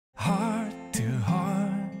to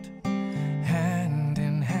heart, hand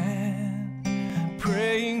in hand,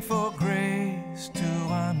 praying for grace to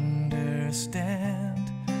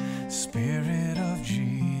understand. Spirit of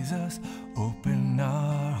Jesus, open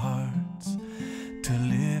our hearts to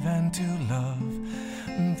live and to love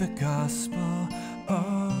the gospel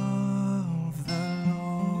of the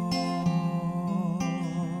Lord.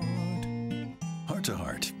 Heart to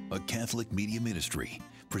Heart, a Catholic media ministry,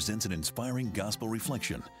 presents an inspiring gospel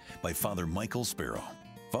reflection by Father Michael Sparrow.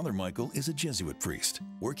 Father Michael is a Jesuit priest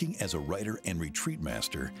working as a writer and retreat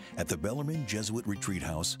master at the Bellarmine Jesuit Retreat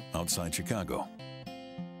House outside Chicago.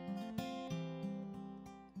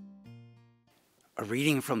 A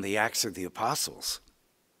reading from the Acts of the Apostles.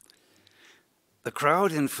 The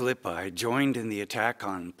crowd in Philippi joined in the attack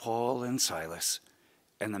on Paul and Silas,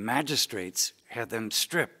 and the magistrates had them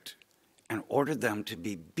stripped and ordered them to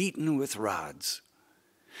be beaten with rods.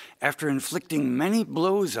 After inflicting many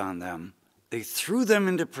blows on them, they threw them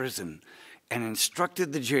into prison and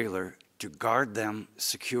instructed the jailer to guard them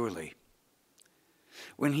securely.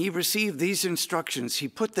 When he received these instructions, he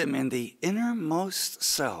put them in the innermost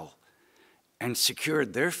cell and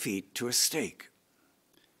secured their feet to a stake.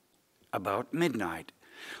 About midnight,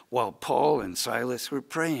 while Paul and Silas were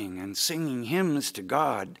praying and singing hymns to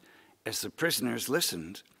God as the prisoners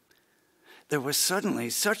listened, there was suddenly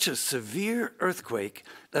such a severe earthquake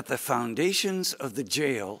that the foundations of the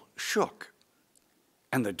jail shook,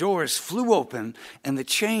 and the doors flew open, and the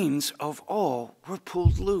chains of all were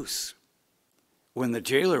pulled loose. When the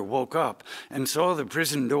jailer woke up and saw the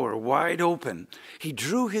prison door wide open, he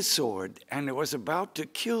drew his sword and was about to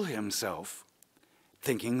kill himself,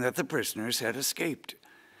 thinking that the prisoners had escaped.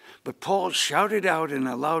 But Paul shouted out in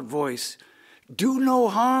a loud voice, "Do no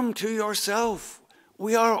harm to yourself.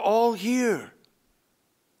 We are all here."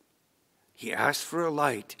 He asked for a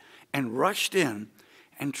light and rushed in,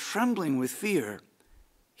 and trembling with fear,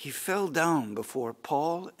 he fell down before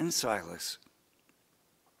Paul and Silas.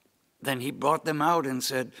 Then he brought them out and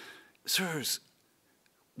said, "Sirs,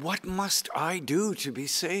 what must I do to be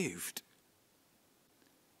saved?"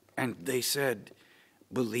 And they said,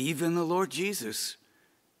 "Believe in the Lord Jesus,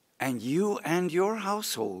 and you and your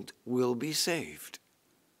household will be saved."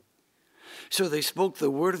 So they spoke the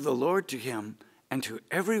word of the Lord to him and to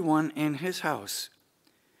everyone in his house.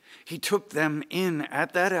 He took them in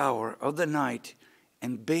at that hour of the night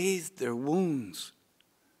and bathed their wounds.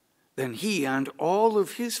 Then he and all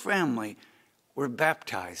of his family were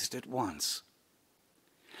baptized at once.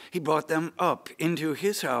 He brought them up into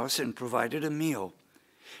his house and provided a meal,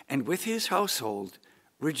 and with his household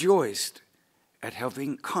rejoiced at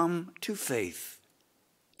having come to faith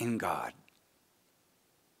in God.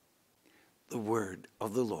 The word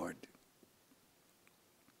of the Lord.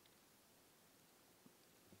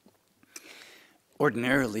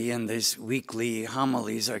 Ordinarily, in these weekly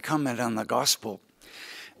homilies, I comment on the gospel,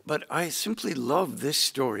 but I simply love this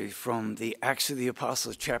story from the Acts of the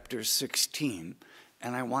Apostles, chapter 16,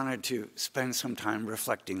 and I wanted to spend some time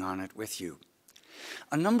reflecting on it with you.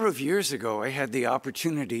 A number of years ago, I had the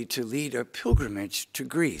opportunity to lead a pilgrimage to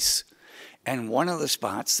Greece, and one of the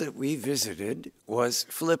spots that we visited was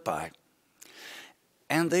Philippi.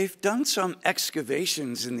 And they've done some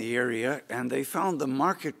excavations in the area, and they found the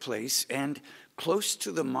marketplace, and close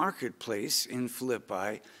to the marketplace in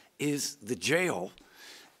Philippi is the jail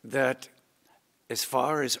that, as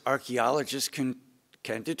far as archaeologists can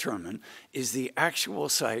determine, is the actual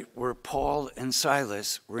site where Paul and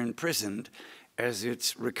Silas were imprisoned, as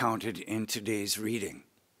it's recounted in today's reading.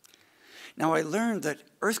 Now, I learned that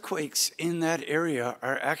earthquakes in that area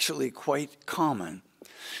are actually quite common.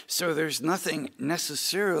 So there's nothing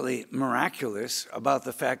necessarily miraculous about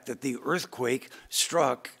the fact that the earthquake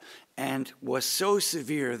struck and was so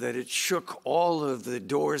severe that it shook all of the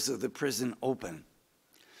doors of the prison open.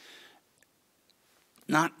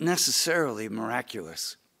 Not necessarily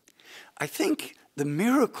miraculous. I think the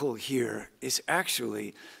miracle here is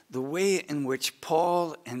actually the way in which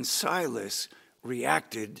Paul and Silas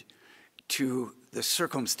reacted to the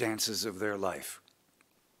circumstances of their life.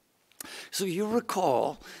 So you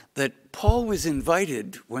recall that Paul was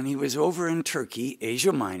invited when he was over in Turkey,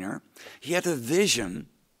 Asia Minor. He had a vision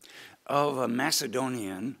of a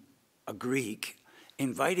Macedonian, a Greek,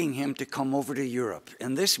 inviting him to come over to Europe.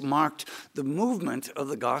 And this marked the movement of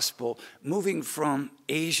the gospel moving from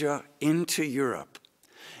Asia into Europe.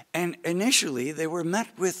 And initially, they were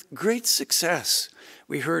met with great success.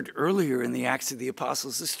 We heard earlier in the Acts of the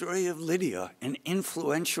Apostles the story of Lydia, an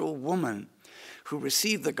influential woman who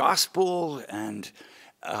received the gospel and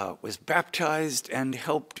was baptized and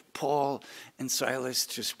helped Paul and Silas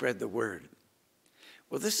to spread the word.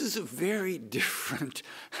 Well, this is a very different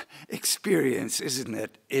experience, isn't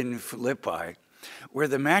it, in Philippi, where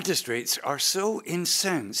the magistrates are so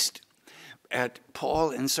incensed at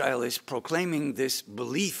Paul and Silas proclaiming this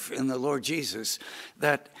belief in the Lord Jesus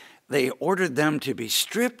that they ordered them to be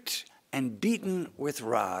stripped and beaten with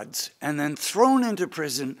rods and then thrown into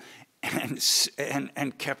prison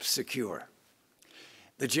and kept secure.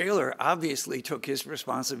 The jailer obviously took his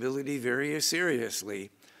responsibility very seriously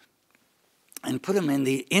and put them in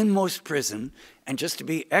the inmost prison, and just to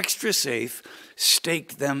be extra safe,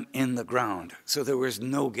 staked them in the ground so there was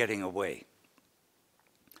no getting away.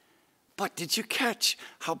 But did you catch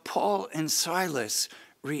how Paul and Silas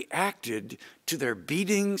reacted to their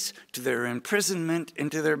beatings, to their imprisonment,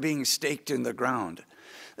 and to their being staked in the ground?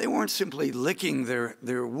 They weren't simply licking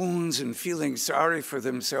their wounds and feeling sorry for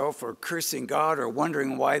themselves or cursing God or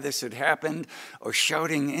wondering why this had happened or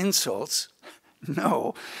shouting insults.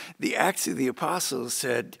 No, the Acts of the Apostles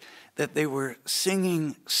said that they were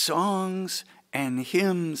singing songs and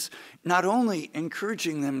hymns, not only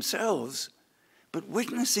encouraging themselves, but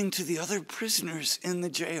witnessing to the other prisoners in the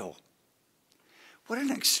jail. What an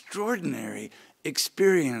extraordinary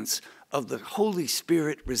experience of the Holy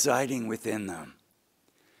Spirit residing within them.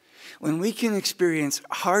 When we can experience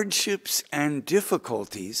hardships and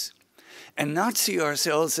difficulties and not see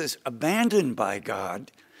ourselves as abandoned by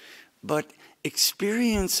God, but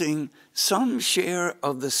experiencing some share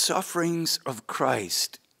of the sufferings of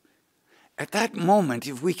Christ, at that moment,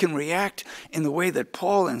 if we can react in the way that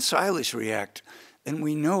Paul and Silas react, then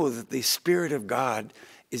we know that the Spirit of God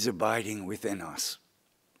is abiding within us.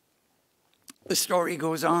 The story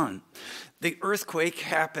goes on. The earthquake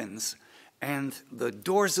happens, and the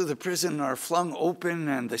doors of the prison are flung open,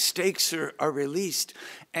 and the stakes are released,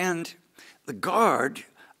 and the guard,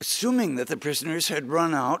 assuming that the prisoners had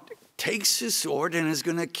run out, takes his sword and is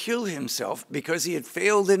going to kill himself because he had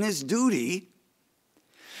failed in his duty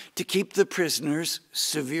to keep the prisoners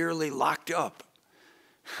severely locked up.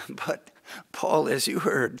 But Paul, as you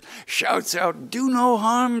heard, shouts out, "Do no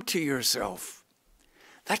harm to yourself."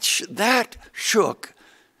 That shook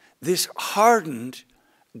this hardened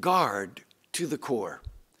guard to the core.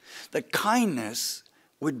 That kindness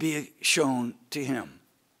would be shown to him.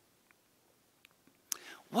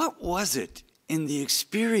 What was it in the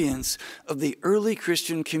experience of the early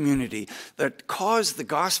Christian community that caused the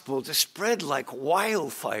gospel to spread like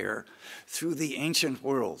wildfire through the ancient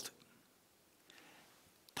world?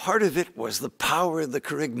 Part of it was the power of the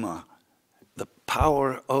kerygma, the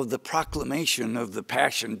power of the proclamation of the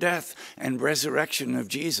passion, death, and resurrection of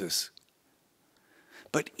Jesus.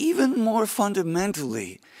 But even more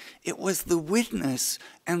fundamentally, it was the witness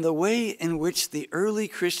and the way in which the early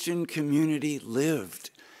Christian community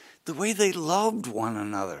lived, the way they loved one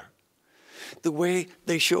another, the way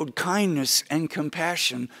they showed kindness and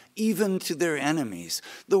compassion even to their enemies,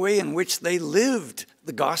 the way in which they lived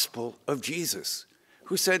the gospel of Jesus,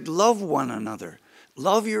 who said, "Love one another,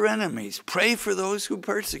 love your enemies, pray for those who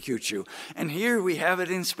persecute you." And here we have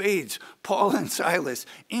it in spades. Paul and Silas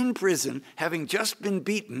in prison, having just been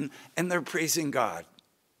beaten, and they're praising God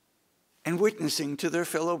and witnessing to their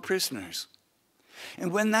fellow prisoners.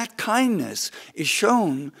 And when that kindness is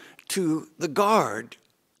shown to the guard,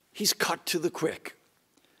 he's cut to the quick.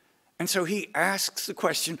 And so he asks the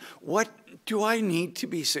question, what do I need to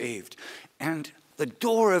be saved? And the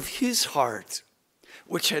door of his heart,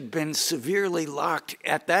 which had been severely locked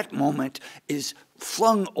at that moment, is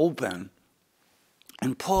flung open.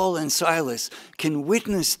 And Paul and Silas can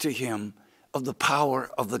witness to him of the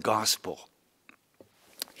power of the gospel.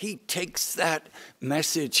 He takes that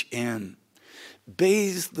message in,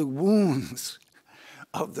 bathes the wounds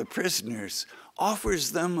of the prisoners,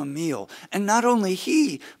 offers them a meal. And not only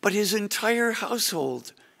he, but his entire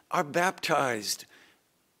household are baptized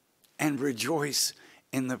and rejoice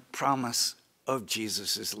in the promise of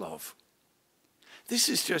Jesus' love. This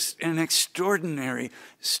is just an extraordinary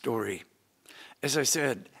story. As I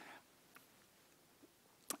said,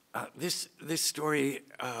 this story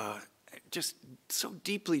just so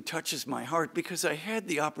deeply touches my heart because I had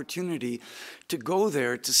the opportunity to go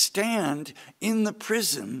there, to stand in the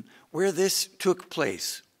prison where this took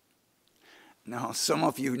place. Now, some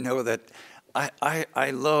of you know that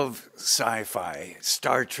I love sci-fi,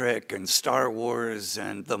 Star Trek and Star Wars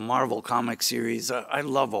and the Marvel comic series. I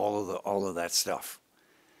love all of that stuff.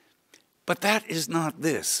 But that is not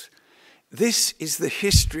this. This is the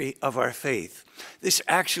history of our faith. This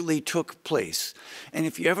actually took place. And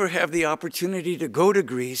if you ever have the opportunity to go to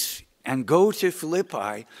Greece and go to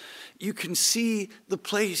Philippi, you can see the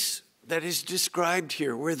place that is described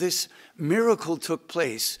here where this miracle took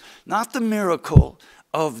place. Not the miracle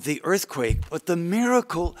of the earthquake, but the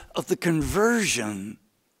miracle of the conversion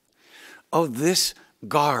of this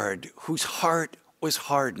guard whose heart was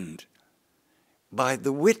hardened by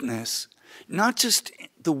the witness, not just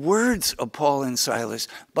the words of Paul and Silas,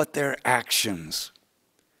 but their actions.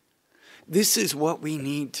 This is what we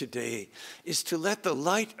need today, is to let the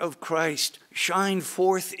light of Christ shine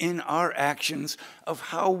forth in our actions of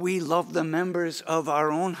how we love the members of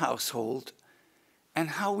our own household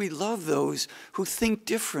and how we love those who think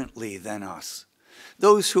differently than us,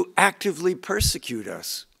 those who actively persecute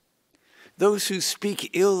us, those who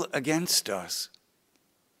speak ill against us.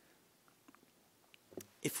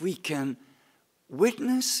 If we can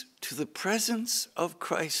witness to the presence of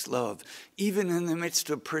Christ's love, even in the midst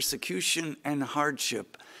of persecution and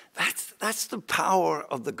hardship, that's the power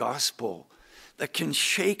of the gospel that can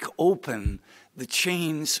shake open the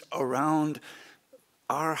chains around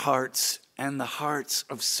our hearts and the hearts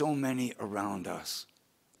of so many around us.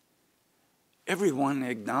 Everyone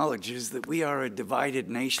acknowledges that we are a divided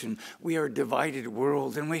nation, we are a divided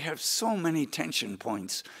world, and we have so many tension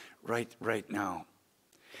points right now.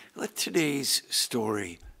 Let today's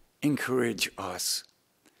story encourage us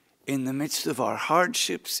in the midst of our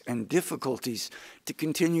hardships and difficulties to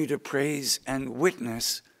continue to praise and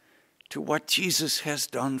witness to what Jesus has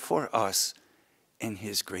done for us in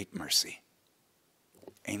his great mercy.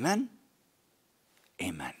 Amen.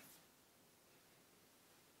 Amen.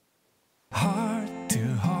 Heart